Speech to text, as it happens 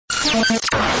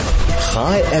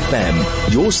High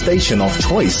FM, your station of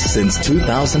choice since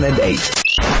 2008.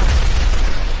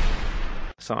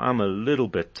 So I'm a little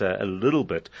bit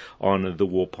on the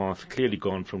warpath, clearly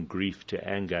gone from grief to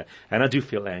anger. And I do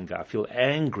feel anger. I feel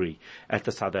angry at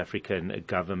the South African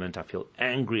government. I feel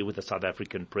angry with the South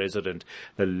African president,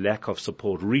 the lack of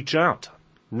support. Reach out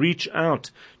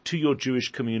to your Jewish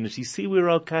community. See, we're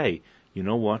okay. You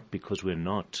know what? Because we're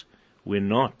not. We're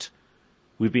not.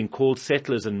 We've been called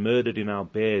settlers and murdered in our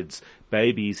beds.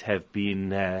 Babies have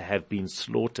been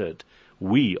slaughtered.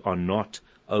 We are not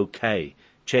okay.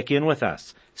 Check in with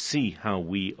us. See how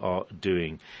we are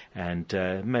doing, and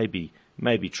maybe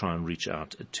try and reach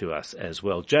out to us as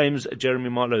well. Jeremy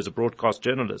Marlow is a broadcast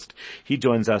journalist. He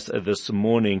joins us this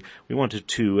morning. We wanted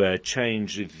to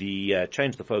change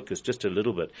the focus just a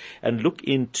little bit and look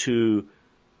into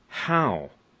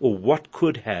how or what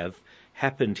could have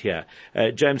happened here.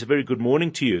 James, a very good morning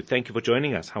to you. Thank you for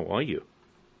joining us. How are you?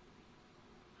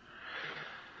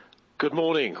 Good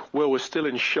morning. Well, we're still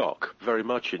in shock, very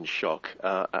much in shock.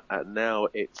 And now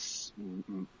it's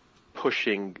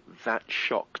pushing that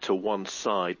shock to one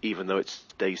side, even though it's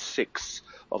day 6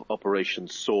 of Operation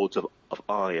Swords of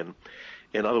Iron.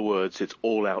 In other words, it's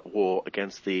all-out war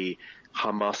against the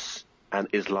Hamas and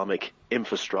Islamic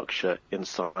infrastructure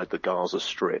inside the Gaza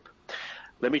Strip.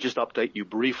 Let me just update you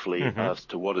briefly as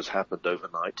to what has happened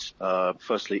overnight.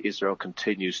 Firstly, Israel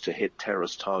continues to hit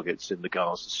terrorist targets in the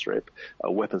Gaza Strip,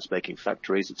 weapons-making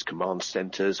factories, its command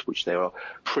centers, which they are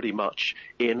pretty much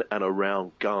in and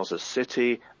around Gaza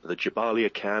City, the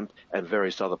Jabalia camp, and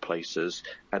various other places.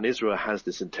 And Israel has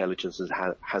this intelligence and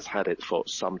has had it for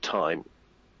some time.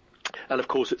 And of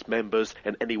course its members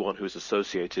and anyone who is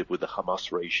associated with the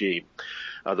Hamas regime.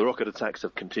 The rocket attacks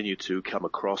have continued to come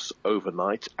across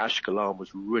overnight. Ashkelon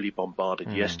was really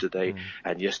bombarded yesterday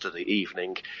and yesterday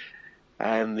evening.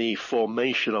 And the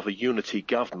formation of a unity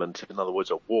government, in other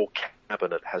words, a war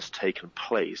cabinet, has taken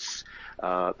place.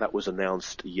 That was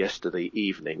announced yesterday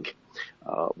evening,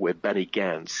 where Benny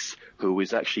Gantz, who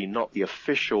is actually not the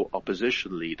official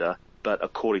opposition leader, but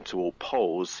according to all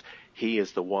polls, he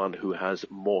is the one who has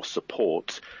more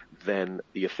support than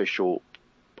the official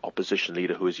opposition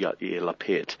leader, who is Yair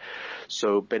Lapid.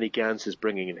 So Benny Gantz is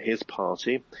bringing in his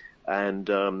party, and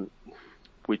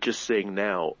we're just seeing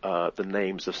now the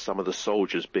names of some of the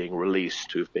soldiers being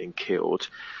released who've been killed.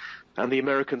 And the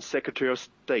American Secretary of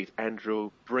State,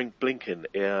 Andrew Blinken,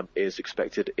 is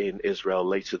expected in Israel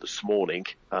later this morning,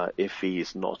 if he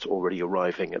is not already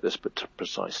arriving at this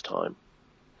precise time.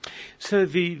 So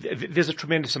there's a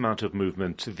tremendous amount of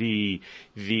movement. We're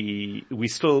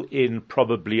still in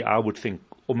probably, I would think,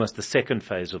 almost the second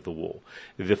phase of the war.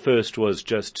 The first was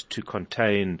just to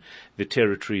contain the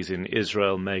territories in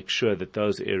Israel, make sure that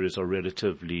those areas are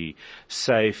relatively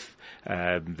safe.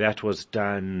 That was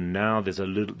done. Now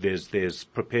there's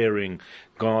preparing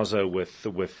Gaza with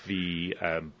the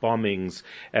bombings,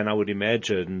 and I would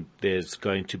imagine there's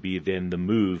going to be then the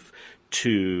move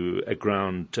to a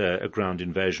ground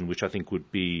invasion, which I think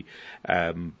would be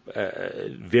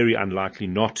very unlikely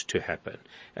not to happen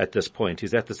at this point.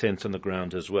 Is that the sense on the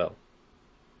ground as well?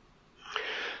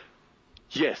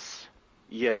 Yes,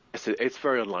 it's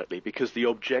very unlikely, because the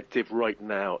objective right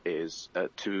now is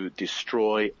to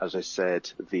destroy, as I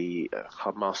said, the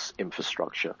Hamas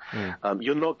infrastructure.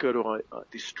 You're not going to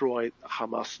destroy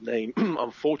Hamas name.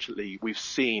 Unfortunately, we've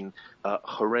seen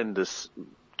horrendous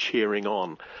cheering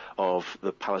on of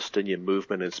the Palestinian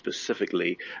movement, and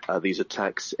specifically these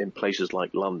attacks in places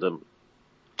like London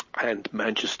and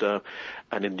Manchester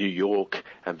and in New York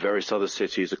and various other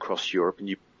cities across Europe. And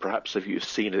you've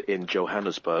seen it in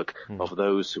Johannesburg, of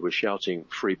those who were shouting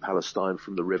 "Free Palestine"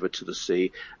 from the river to the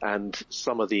sea, and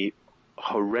some of the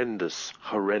horrendous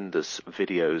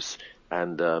videos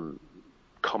and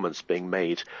comments being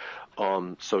made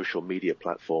on social media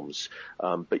platforms.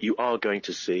 But you are going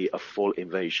to see a full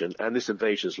invasion, and this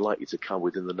invasion is likely to come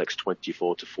within the next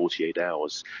 24 to 48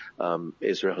 hours.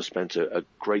 Israel has spent a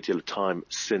great deal of time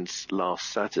since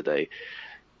last Saturday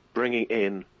bringing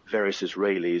in various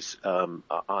Israelis.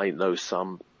 I know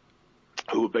some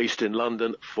who were based in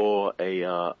London for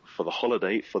the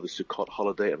holiday, for the Sukkot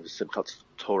holiday and the Simchat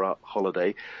Torah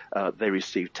holiday. They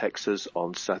received Texas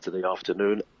on Saturday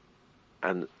afternoon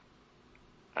and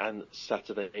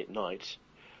Saturday night,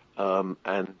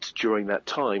 and during that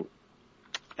time,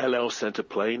 El Al sent a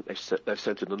plane. They've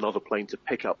sent in another plane to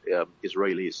pick up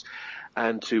Israelis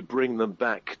and to bring them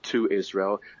back to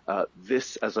Israel.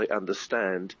 This, as I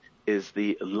understand, is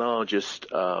the largest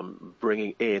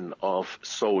bringing in of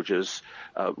soldiers,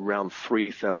 around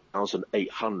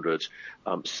 3,800.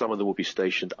 Some of them will be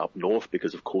stationed up north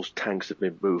because, of course, tanks have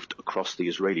been moved across the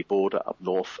Israeli border up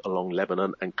north along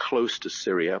Lebanon and close to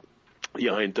Syria. The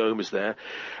Iron Dome is there.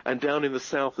 And down in the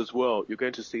south as well, you're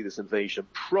going to see this invasion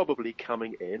probably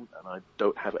coming in, and I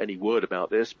don't have any word about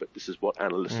this, but this is what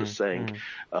analysts are saying.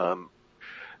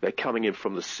 They're coming in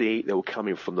from the sea. They will come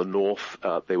in from the north.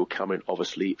 They will come in,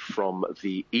 obviously, from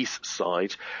the east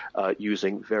side,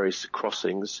 using various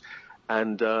crossings,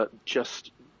 and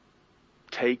just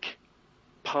take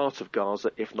part of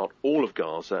Gaza, if not all of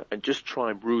Gaza, and just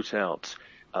try and root out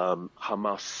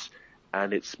Hamas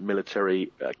and its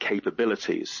military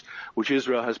capabilities, which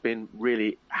Israel has been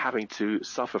really having to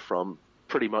suffer from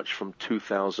pretty much from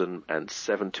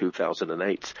 2007,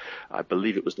 2008. I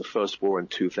believe it was the first war in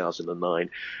 2009.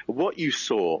 What you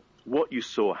saw,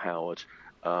 Howard,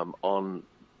 on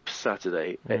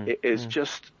Saturday, is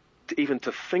just, even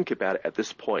to think about it at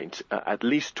this point, at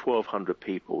least 1,200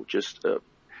 people just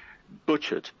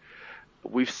butchered.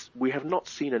 We have not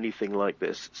seen anything like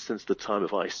this since the time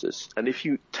of ISIS. And if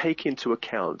you take into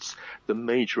account the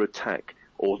major attack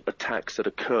or attacks that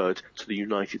occurred to the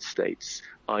United States,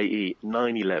 i.e.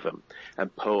 9/11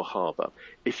 and Pearl Harbor,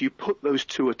 if you put those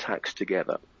two attacks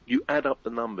together, you add up the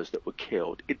numbers that were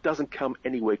killed, it doesn't come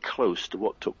anywhere close to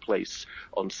what took place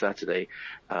on Saturday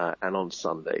and on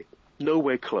Sunday.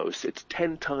 Nowhere close. It's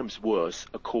 10 times worse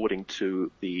according to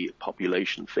the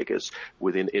population figures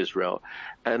within Israel.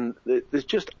 And there's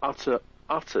just utter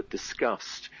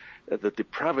disgust at the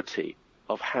depravity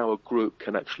of how a group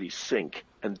can actually sink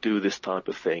and do this type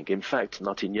of thing. In fact,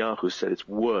 Netanyahu said it's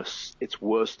worse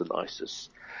than ISIS.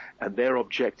 And their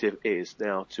objective is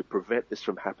now to prevent this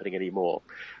from happening anymore.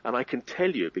 And I can tell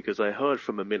you, because I heard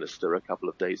from a minister a couple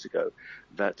of days ago,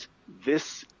 that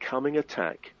this coming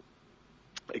attack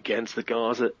against the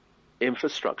Gaza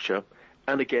infrastructure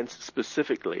and against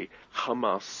specifically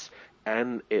Hamas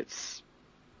and its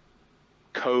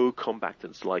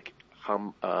co-combatants like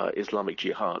Islamic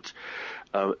Jihad,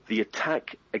 the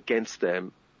attack against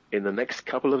them in the next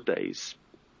couple of days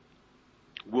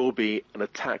will be an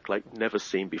attack like never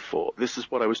seen before. This is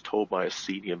what I was told by a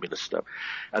senior minister.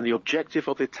 And the objective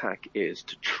of the attack is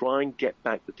to try and get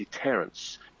back the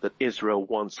deterrence that Israel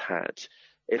once had.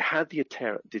 It had the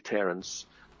deterrence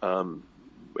in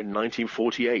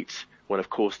 1948, when, of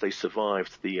course, they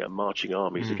survived the marching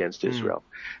armies against Israel.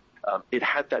 It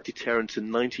had that deterrence in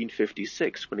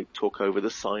 1956 when it took over the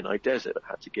Sinai Desert and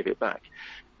had to give it back.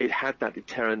 It had that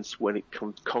deterrence when it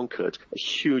conquered a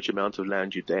huge amount of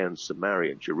land, Judea and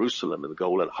Samaria and Jerusalem and the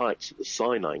Golan Heights and the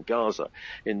Sinai and Gaza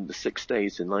in the 6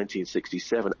 days in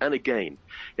 1967. And again,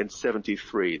 in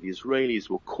 73, the Israelis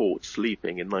were caught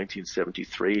sleeping in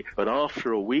 1973, but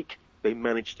after a week, they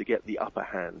managed to get the upper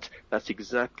hand. That's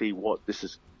exactly what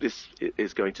this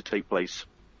is going to take place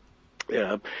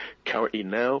currently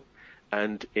now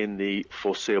and in the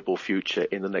foreseeable future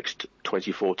in the next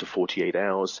 24 to 48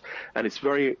 hours. And it's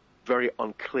very, very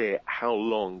unclear how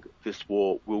long this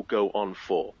war will go on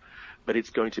for. But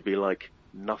it's going to be like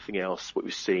nothing else what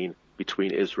we've seen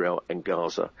between Israel and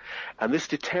Gaza. And this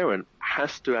deterrent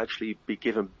has to actually be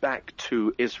given back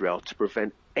to Israel to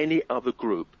prevent any other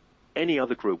group,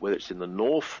 whether it's in the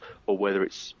north or whether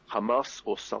it's Hamas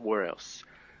or somewhere else,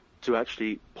 to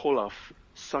actually pull off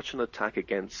such an attack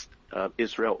against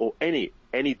Israel or any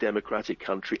democratic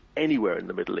country anywhere in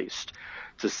the Middle East,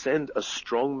 to send a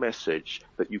strong message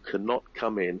that you cannot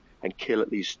come in and kill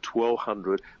at least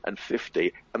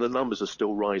 1,250, and the numbers are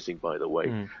still rising, by the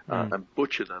way, and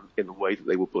butcher them in the way that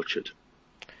they were butchered.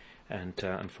 And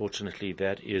unfortunately,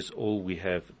 that is all we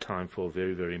have time for. A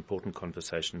very, very important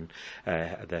conversation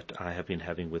that I have been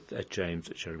having with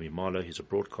Jeremy Marlow. He's a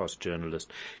broadcast journalist,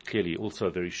 clearly also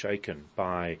very shaken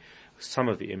by some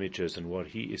of the images and what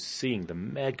he is seeing, the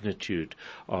magnitude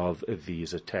of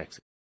these attacks.